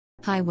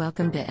Hi,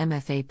 welcome to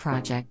MFA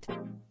Project.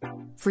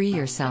 Free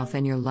yourself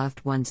and your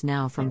loved ones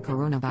now from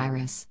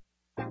coronavirus.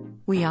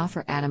 We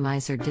offer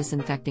atomizer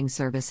disinfecting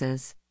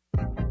services.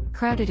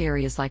 Crowded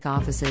areas like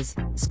offices,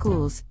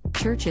 schools,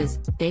 churches,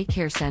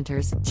 daycare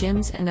centers,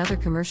 gyms, and other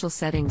commercial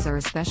settings are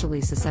especially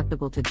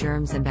susceptible to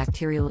germs and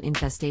bacterial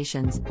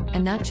infestations,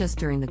 and not just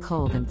during the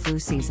cold and flu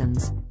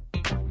seasons.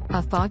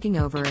 A fogging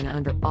over and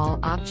under all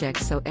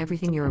objects so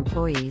everything your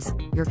employees,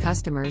 your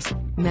customers,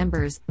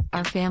 members,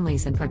 our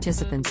families and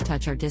participants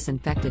touch are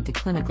disinfected to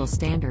clinical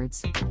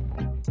standards.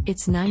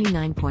 It's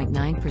 99.9%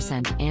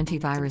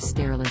 antivirus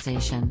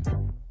sterilization.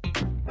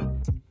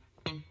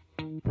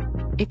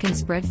 It can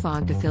spread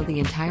fog to fill the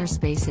entire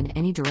space in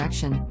any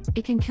direction.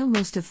 It can kill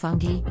most of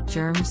fungi,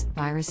 germs,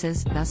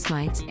 viruses, dust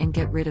mites, and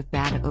get rid of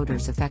bad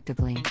odors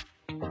effectively.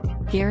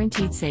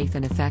 Guaranteed safe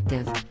and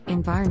effective,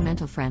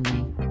 environmental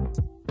friendly.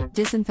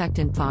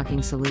 Disinfectant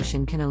fogging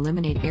solution can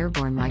eliminate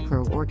airborne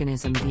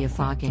microorganisms via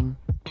fogging.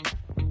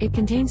 It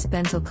contains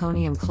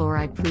benzalkonium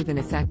chloride, proven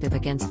effective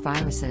against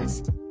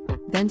viruses.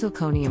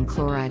 Benzalkonium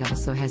chloride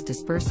also has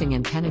dispersing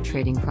and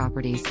penetrating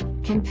properties,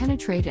 can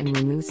penetrate and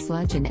remove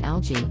sludge and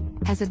algae,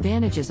 has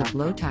advantages of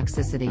low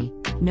toxicity,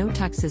 no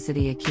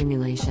toxicity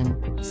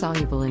accumulation,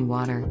 soluble in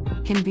water,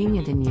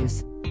 convenient in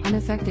use,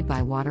 unaffected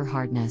by water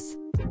hardness.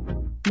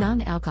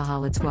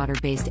 Non-alcohol, it's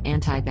water-based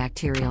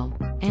antibacterial,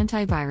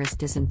 antivirus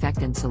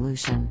disinfectant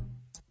solution.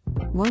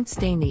 Won't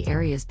stain the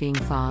areas being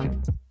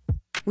fogged.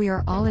 We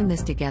are all in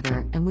this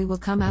together and we will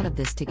come out of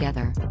this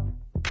together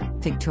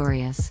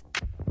victorious.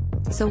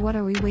 So what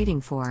are we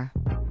waiting for?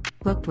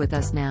 Booked with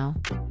us now.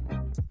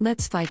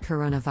 Let's fight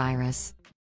coronavirus.